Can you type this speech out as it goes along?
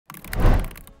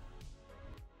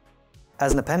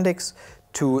As an appendix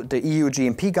to the EU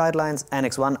GMP guidelines,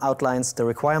 Annex 1 outlines the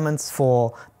requirements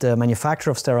for the manufacture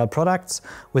of sterile products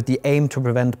with the aim to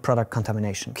prevent product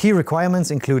contamination. Key requirements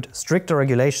include stricter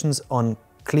regulations on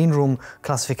cleanroom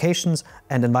classifications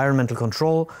and environmental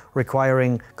control,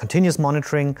 requiring continuous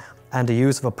monitoring and the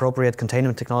use of appropriate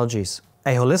containment technologies.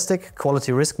 A holistic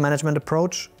quality risk management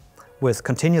approach with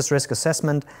continuous risk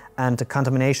assessment and a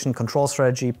contamination control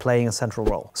strategy playing a central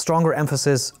role. Stronger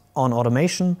emphasis on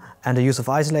automation and the use of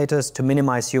isolators to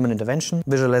minimize human intervention.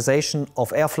 Visualization of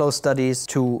airflow studies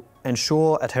to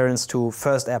ensure adherence to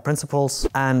first air principles.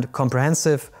 And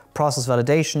comprehensive process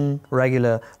validation,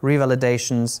 regular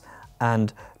revalidations,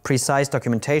 and precise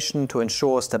documentation to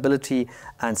ensure stability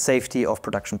and safety of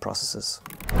production processes.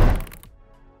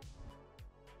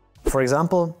 For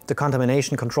example, the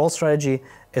contamination control strategy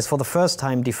is for the first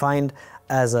time defined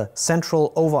as a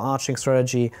central overarching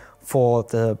strategy for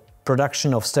the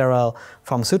production of sterile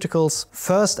pharmaceuticals.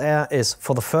 First air is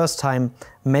for the first time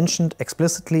mentioned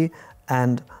explicitly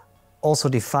and also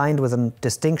defined with a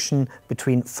distinction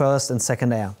between first and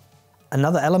second air.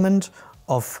 Another element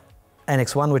of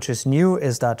Annex 1 which is new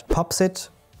is that POPSIT,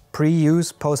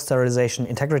 pre-use post-sterilization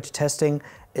integrity testing,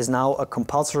 is now a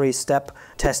compulsory step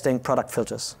testing product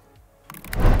filters.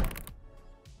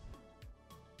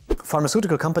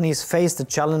 Pharmaceutical companies face the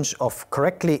challenge of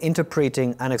correctly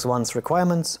interpreting Annex 1's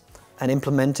requirements and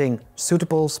implementing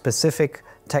suitable, specific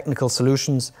technical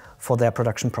solutions for their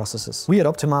production processes. We at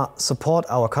Optima support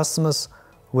our customers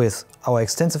with our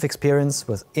extensive experience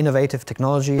with innovative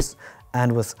technologies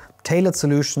and with tailored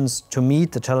solutions to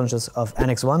meet the challenges of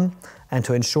Annex 1 and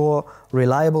to ensure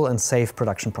reliable and safe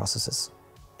production processes.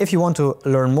 If you want to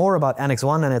learn more about Annex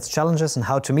 1 and its challenges and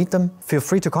how to meet them, feel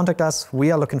free to contact us.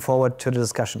 We are looking forward to the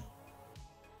discussion.